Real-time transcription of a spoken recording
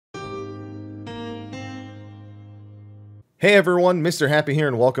Hey everyone, Mr. Happy here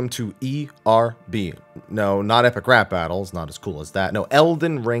and welcome to ERB. No, not Epic Rap Battles, not as cool as that. No,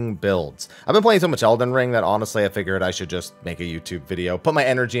 Elden Ring builds. I've been playing so much Elden Ring that honestly I figured I should just make a YouTube video, put my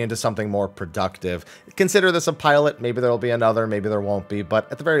energy into something more productive. Consider this a pilot, maybe there'll be another, maybe there won't be,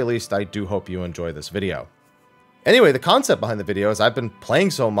 but at the very least I do hope you enjoy this video. Anyway, the concept behind the video is I've been playing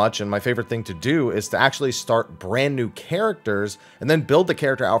so much and my favorite thing to do is to actually start brand new characters and then build the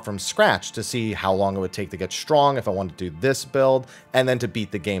character out from scratch to see how long it would take to get strong if I wanted to do this build and then to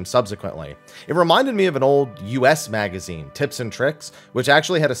beat the game subsequently. It reminded me of an old US magazine, Tips and Tricks, which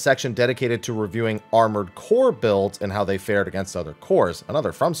actually had a section dedicated to reviewing armored core builds and how they fared against other cores,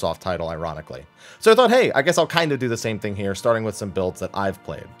 another FromSoft title ironically. So I thought, hey, I guess I'll kind of do the same thing here, starting with some builds that I've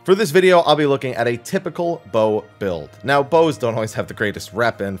played. For this video, I'll be looking at a typical bow build. Now, bows don't always have the greatest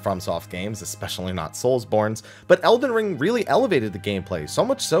rep in FromSoft games, especially not Soulsborne's, but Elden Ring really elevated the gameplay, so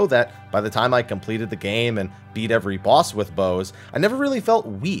much so that by the time I completed the game and beat every boss with bows, I never really felt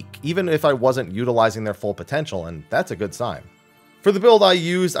weak, even if I wasn't utilizing their full potential, and that's a good sign. For the build I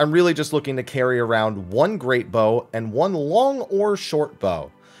used, I'm really just looking to carry around one great bow and one long or short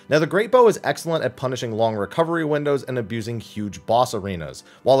bow. Now, the great bow is excellent at punishing long recovery windows and abusing huge boss arenas,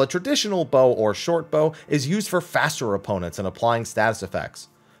 while a traditional bow or short bow is used for faster opponents and applying status effects.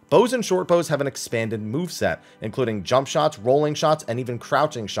 Bows and short bows have an expanded moveset, including jump shots, rolling shots, and even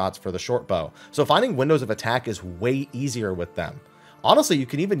crouching shots for the short bow, so finding windows of attack is way easier with them. Honestly, you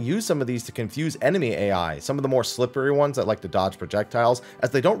can even use some of these to confuse enemy AI, some of the more slippery ones that like to dodge projectiles,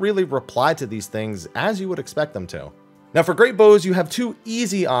 as they don't really reply to these things as you would expect them to. Now for great bows, you have two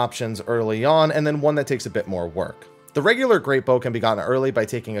easy options early on, and then one that takes a bit more work. The regular great bow can be gotten early by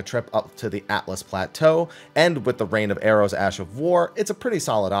taking a trip up to the Atlas Plateau, and with the Rain of Arrows Ash of War, it's a pretty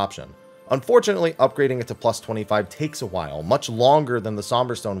solid option. Unfortunately, upgrading it to plus 25 takes a while, much longer than the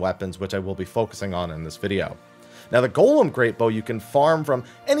Somberstone weapons, which I will be focusing on in this video. Now the Golem Great Bow you can farm from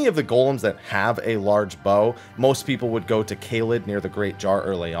any of the golems that have a large bow. Most people would go to Caelid near the Great Jar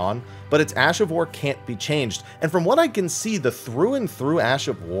early on, but its Ash of War can't be changed, and from what I can see, the through and through Ash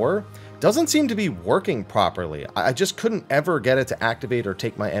of War doesn't seem to be working properly. I just couldn't ever get it to activate or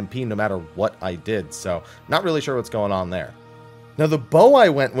take my MP no matter what I did, so not really sure what's going on there. Now the bow I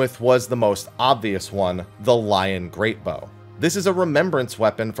went with was the most obvious one, the Lion Great Bow. This is a remembrance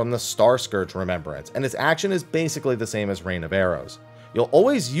weapon from the Star Scourge Remembrance, and its action is basically the same as Rain of Arrows. You'll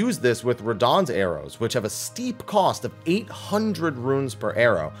always use this with Radahn's arrows, which have a steep cost of 800 runes per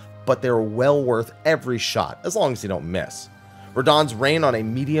arrow, but they're well worth every shot, as long as you don't miss. Radahn's rain on a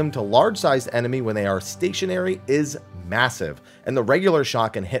medium to large sized enemy when they are stationary is massive, and the regular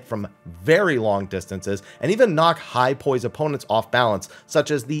shot can hit from very long distances and even knock high poise opponents off balance, such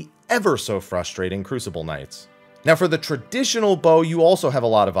as the ever so frustrating Crucible Knights. Now for the traditional bow, you also have a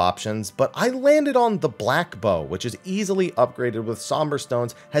lot of options, but I landed on the Black Bow, which is easily upgraded with Somber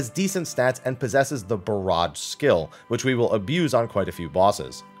Stones, has decent stats, and possesses the Barrage skill, which we will abuse on quite a few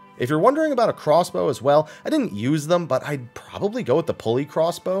bosses. If you're wondering about a crossbow as well, I didn't use them, but I'd probably go with the Pulley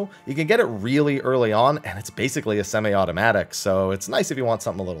Crossbow. You can get it really early on, and it's basically a semi-automatic, so it's nice if you want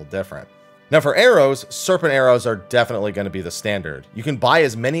something a little different. Now for arrows, serpent arrows are definitely going to be the standard. You can buy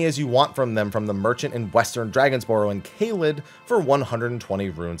as many as you want from them from the merchant in Western Dragonsboro and Caelid for 120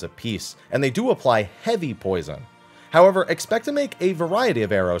 runes apiece, and they do apply heavy poison. However, expect to make a variety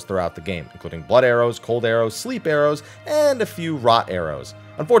of arrows throughout the game, including blood arrows, cold arrows, sleep arrows, and a few rot arrows.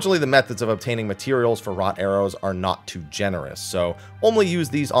 Unfortunately, the methods of obtaining materials for rot arrows are not too generous, so only use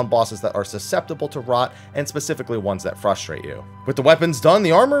these on bosses that are susceptible to rot and specifically ones that frustrate you. With the weapons done,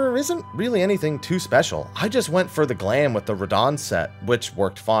 the armor isn't really anything too special. I just went for the glam with the Radahn set, which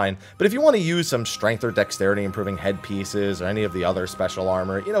worked fine, but if you want to use some strength or dexterity improving headpieces or any of the other special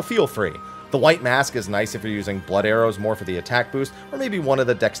armor, feel free. The white mask is nice if you're using blood arrows more for the attack boost, or maybe one of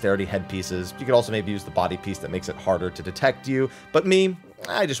the dexterity headpieces. You could also maybe use the body piece that makes it harder to detect you, but me,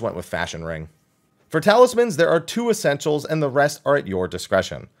 I just went with Fashion Ring. For talismans, there are two essentials and the rest are at your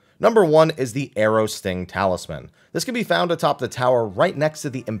discretion. Number one is the Arrow Sting Talisman. This can be found atop the tower right next to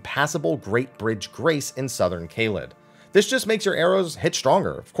the impassable Great Bridge Grace in southern Caelid. This just makes your arrows hit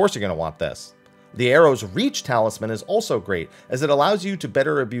stronger. Of course you're going to want this. The Arrow's Reach Talisman is also great, as it allows you to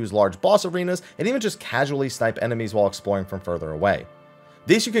better abuse large boss arenas and even just casually snipe enemies while exploring from further away.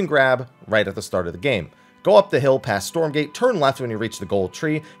 This you can grab right at the start of the game. Go up the hill past Stormgate, turn left when you reach the gold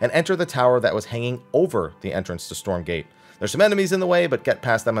tree, and enter the tower that was hanging over the entrance to Stormgate. There's some enemies in the way, but get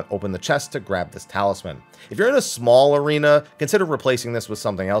past them and open the chest to grab this talisman. If you're in a small arena, consider replacing this with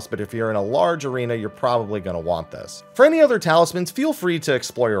something else, but if you're in a large arena, you're probably going to want this. For any other talismans, feel free to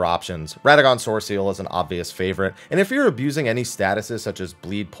explore your options. Radagon Sword Seal is an obvious favorite, and if you're abusing any statuses such as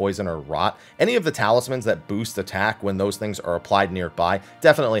Bleed, Poison, or Rot, any of the talismans that boost attack when those things are applied nearby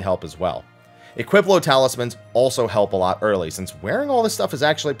definitely help as well. Equiplo talismans also help a lot early, since wearing all this stuff is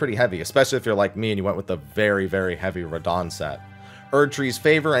actually pretty heavy, especially if you're like me and you went with the very, very heavy Radon set. Erdtree's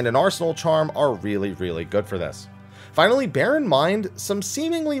Favor and an Arsenal Charm are really, really good for this. Finally, bear in mind, some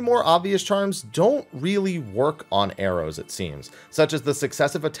seemingly more obvious charms don't really work on arrows, it seems, such as the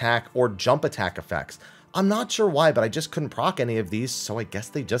successive attack or jump attack effects. I'm not sure why, but I just couldn't proc any of these, so I guess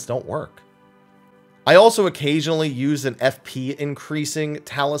they just don't work. I also occasionally use an FP increasing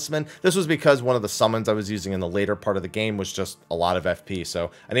talisman. This was because one of the summons I was using in the later part of the game was just a lot of FP, so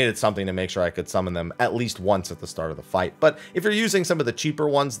I needed something to make sure I could summon them at least once at the start of the fight. But if you're using some of the cheaper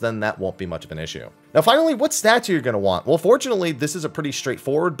ones, then that won't be much of an issue. Now finally, what stats are you going to want? Well, fortunately, this is a pretty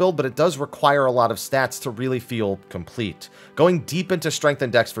straightforward build, but it does require a lot of stats to really feel complete. Going deep into strength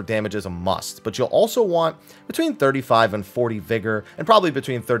and dex for damage is a must, but you'll also want between 35 and 40 vigor, and probably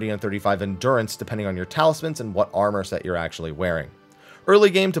between 30 and 35 endurance, depending on your talismans and what armor set you're actually wearing. Early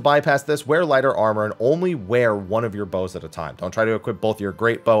game, to bypass this, wear lighter armor and only wear one of your bows at a time. Don't try to equip both your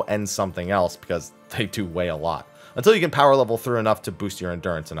great bow and something else, because they do weigh a lot, until you can power level through enough to boost your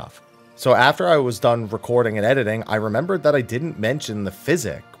endurance enough. So after I was done recording and editing, I remembered that I didn't mention the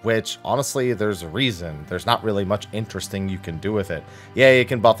Physick, which honestly, there's a reason. There's not really much interesting you can do with it. Yeah, you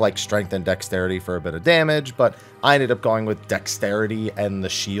can buff like strength and dexterity for a bit of damage, but I ended up going with dexterity and the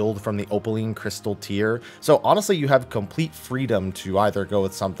shield from the Opaline Crystal tier. So honestly, you have complete freedom to either go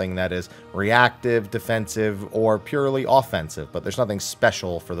with something that is reactive, defensive, or purely offensive, but there's nothing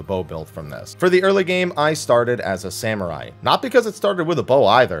special for the bow build from this. For the early game, I started as a samurai. Not because it started with a bow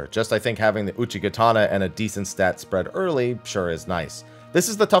either, just I think having the Uchigatana and a decent stat spread early sure is nice. This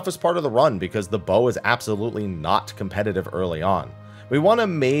is the toughest part of the run because the bow is absolutely not competitive early on. We want to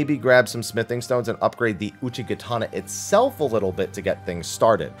maybe grab some smithing stones and upgrade the Uchigatana itself a little bit to get things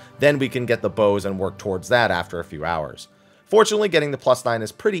started. Then we can get the bows and work towards that after a few hours. Fortunately, getting the +9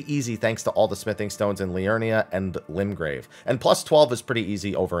 is pretty easy thanks to all the smithing stones in Liurnia and Limgrave, and +12 is pretty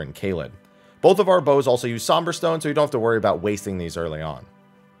easy over in Caelid. Both of our bows also use Somber Stone, so you don't have to worry about wasting these early on.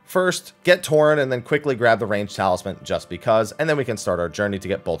 First, get Tauren and then quickly grab the ranged talisman just because, and then we can start our journey to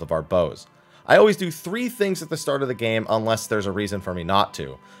get both of our bows. I always do 3 things at the start of the game unless there's a reason for me not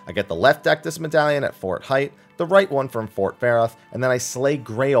to. I get the left Dectus medallion at Fort Height, the right one from Fort Varath, and then I slay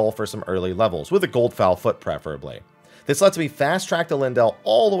Grail for some early levels, with a gold foul foot preferably. This lets me fast track to Lindell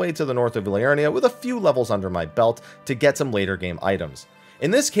all the way to the north of Liurnia with a few levels under my belt to get some later game items. In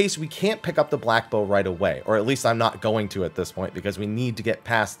this case, we can't pick up the black bow right away, or at least I'm not going to at this point because we need to get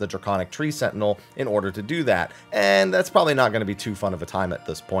past the Draconic Tree Sentinel in order to do that, and that's probably not going to be too fun of a time at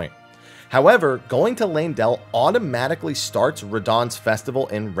this point. However, going to Lindell automatically starts Radon's festival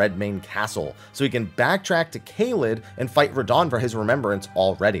in Redmane Castle, so we can backtrack to Caelid and fight Radon for his remembrance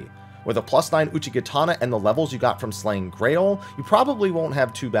already. With a +9 Uchigatana and the levels you got from slaying Grail, you probably won't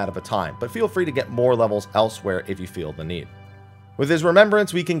have too bad of a time, but feel free to get more levels elsewhere if you feel the need. With his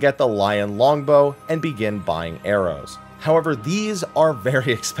remembrance, we can get the Lion Longbow and begin buying arrows. However, these are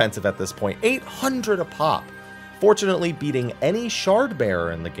very expensive at this point, 800 a pop. Fortunately, beating any Shard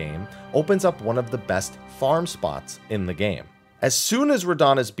Bearer in the game opens up one of the best farm spots in the game. As soon as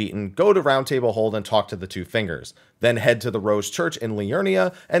Radon is beaten, go to Roundtable Hold and talk to the Two Fingers. Then head to the Rose Church in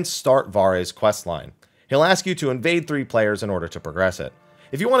Liurnia and start Vare's questline. He'll ask you to invade 3 players in order to progress it.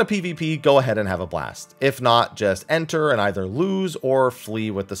 If you want a PvP, go ahead and have a blast. If not, just enter and either lose or flee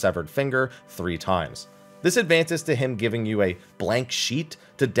with the Severed Finger 3 times. This advances to him giving you a blank sheet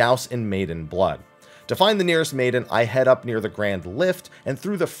to douse in Maiden Blood. To find the nearest Maiden, I head up near the Grand Lift and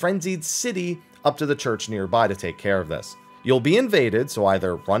through the Frenzied City up to the church nearby to take care of this. You'll be invaded, so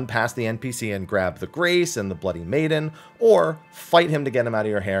either run past the NPC and grab the Grace and the Bloody Maiden, or fight him to get him out of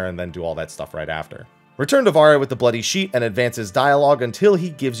your hair and then do all that stuff right after. Return to Vare with the Bloody Sheet and advance his dialogue until he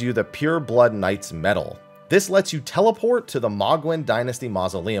gives you the Pure Blood Knight's Medal. This lets you teleport to the Mogwin Dynasty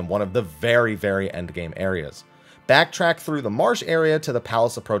Mausoleum, one of the very endgame areas. Backtrack through the marsh area to the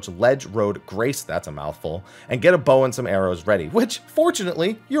palace approach Ledge Road Grace, that's a mouthful, and get a bow and some arrows ready, which,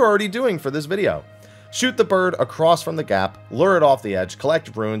 fortunately, you're already doing for this video. Shoot the bird across from the gap, lure it off the edge,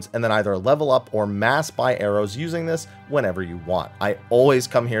 collect runes, and then either level up or mass buy arrows using this whenever you want. I always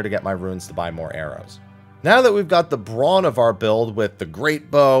come here to get my runes to buy more arrows. Now that we've got the brawn of our build with the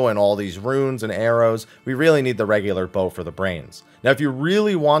great bow and all these runes and arrows, we really need the regular bow for the brains. Now, if you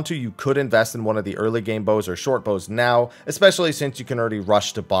really want to, you could invest in one of the early game bows or short bows now, especially since you can already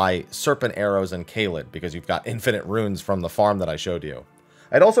rush to buy serpent arrows and Kaled because you've got infinite runes from the farm that I showed you.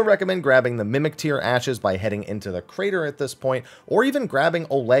 I'd also recommend grabbing the Mimic Tier Ashes by heading into the crater at this point, or even grabbing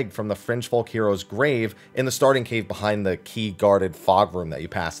Oleg from the Fringefolk hero's grave in the starting cave behind the key-guarded fog room that you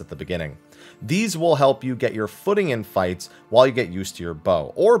passed at the beginning. These will help you get your footing in fights while you get used to your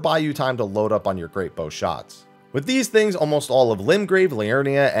bow, or buy you time to load up on your great bow shots. With these things, almost all of Limgrave,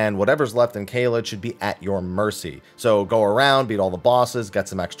 Liurnia, and whatever's left in Kaled should be at your mercy. So go around, beat all the bosses, get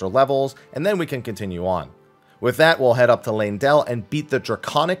some extra levels, and then we can continue on. With that, we'll head up to Leyndell and beat the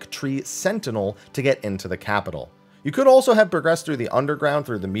Draconic Tree Sentinel to get into the capital. You could also have progressed through the underground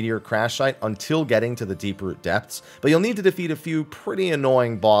through the Meteor Crash Site until getting to the Deeproot Depths, but you'll need to defeat a few pretty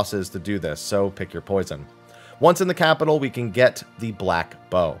annoying bosses to do this, so pick your poison. Once in the capital, we can get the Black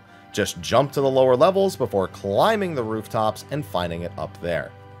Bow. Just jump to the lower levels before climbing the rooftops and finding it up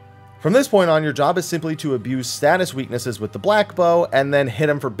there. From this point on, your job is simply to abuse status weaknesses with the Black Bow and then hit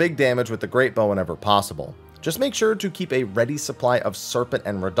them for big damage with the Great Bow whenever possible. Just make sure to keep a ready supply of Serpent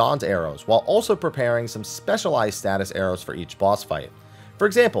and Radahn's arrows, while also preparing some specialized status arrows for each boss fight. For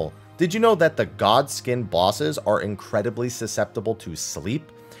example, did you know that the God-Skin bosses are incredibly susceptible to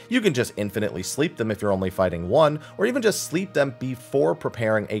sleep? You can just infinitely sleep them if you're only fighting one, or even just sleep them before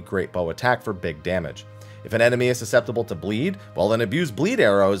preparing a Great Bow attack for big damage. If an enemy is susceptible to bleed, well then abuse bleed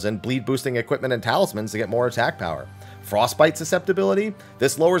arrows and bleed boosting equipment and talismans to get more attack power. Frostbite susceptibility?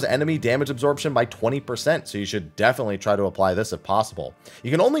 This lowers enemy damage absorption by 20%, so you should definitely try to apply this if possible.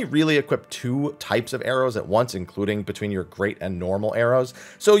 You can only really equip 2 types of arrows at once, including between your great and normal arrows,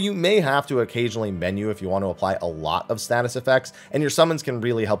 so you may have to occasionally menu if you want to apply a lot of status effects, and your summons can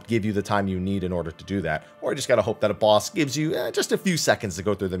really help give you the time you need in order to do that, or you just gotta hope that a boss gives you just a few seconds to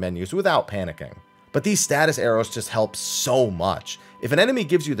go through the menus without panicking. But these status arrows just help so much. If an enemy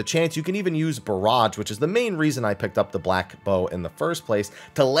gives you the chance, you can even use Barrage, which is the main reason I picked up the Black Bow in the first place,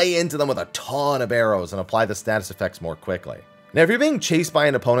 to lay into them with a ton of arrows and apply the status effects more quickly. Now, if you're being chased by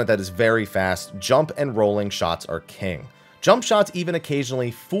an opponent that is very fast, jump and rolling shots are king. Jump shots even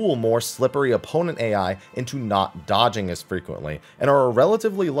occasionally fool more slippery opponent AI into not dodging as frequently, and are a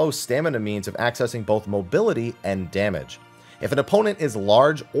relatively low stamina means of accessing both mobility and damage. If an opponent is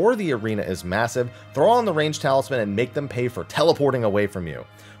large or the arena is massive, throw on the range talisman and make them pay for teleporting away from you.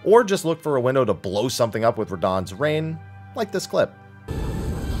 Or just look for a window to blow something up with Radahn's Rain, like this clip.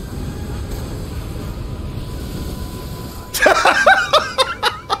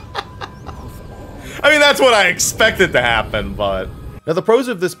 I mean, that's what I expected to happen, but... Now, the pros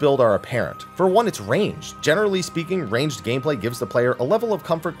of this build are apparent. For one, it's ranged. Generally speaking, ranged gameplay gives the player a level of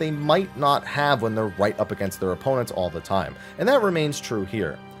comfort they might not have when they're right up against their opponents all the time, and that remains true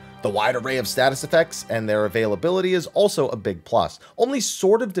here. The wide array of status effects and their availability is also a big plus, only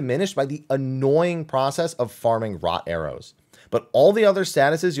sort of diminished by the annoying process of farming rot arrows. But all the other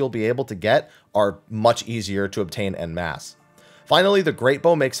statuses you'll be able to get are much easier to obtain en masse. Finally, the Great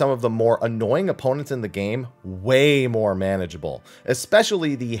Bow makes some of the more annoying opponents in the game way more manageable,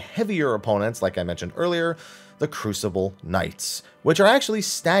 especially the heavier opponents, like I mentioned earlier, the Crucible Knights, which are actually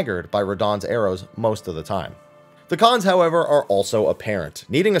staggered by Radahn's arrows most of the time. The cons, however, are also apparent.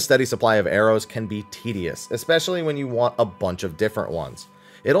 Needing a steady supply of arrows can be tedious, especially when you want a bunch of different ones.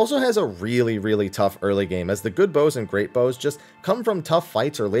 It also has a really tough early game, as the good bows and great bows just come from tough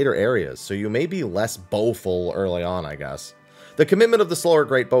fights or later areas, so you may be less bowful early on, I guess. The commitment of the slower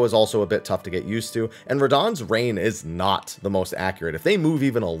Great Bow is also a bit tough to get used to, and Radahn's Rain is not the most accurate. If they move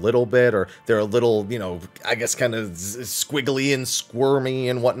even a little bit, or they're a little, I guess kind of squiggly and squirmy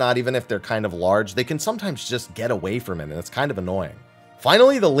and whatnot, even if they're kind of large, they can sometimes just get away from it, and it's kind of annoying.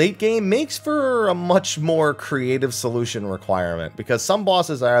 Finally, the late game makes for a much more creative solution requirement, because some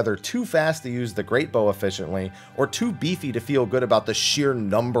bosses are either too fast to use the Great Bow efficiently, or too beefy to feel good about the sheer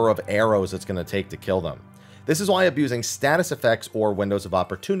number of arrows it's going to take to kill them. This is why abusing status effects or windows of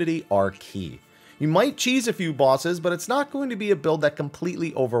opportunity are key. You might cheese a few bosses, but it's not going to be a build that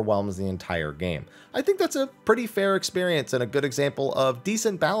completely overwhelms the entire game. I think that's a pretty fair experience and a good example of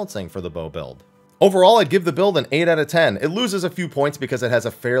decent balancing for the bow build. Overall, I'd give the build an 8 out of 10. It loses a few points because it has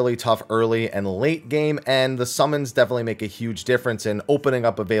a fairly tough early and late game, and the summons definitely make a huge difference in opening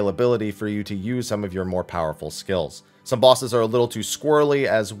up availability for you to use some of your more powerful skills. Some bosses are a little too squirrely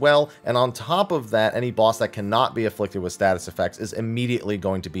as well, and on top of that, any boss that cannot be afflicted with status effects is immediately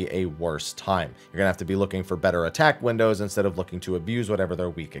going to be a worse time. You're going to have to be looking for better attack windows instead of looking to abuse whatever they're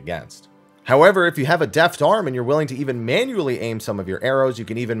weak against. However, if you have a deft arm and you're willing to even manually aim some of your arrows, you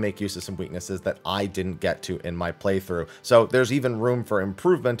can even make use of some weaknesses that I didn't get to in my playthrough. So there's even room for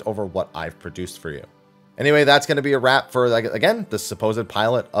improvement over what I've produced for you. Anyway, that's going to be a wrap for, again, the supposed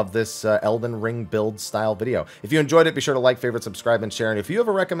pilot of this Elden Ring build style video. If you enjoyed it, be sure to like, favorite, subscribe, and share. And if you have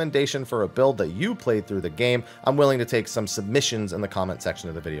a recommendation for a build that you played through the game, I'm willing to take some submissions in the comment section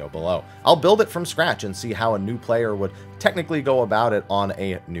of the video below. I'll build it from scratch and see how a new player would technically go about it on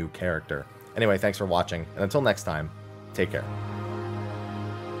a new character. Anyway, thanks for watching, and until next time, take care.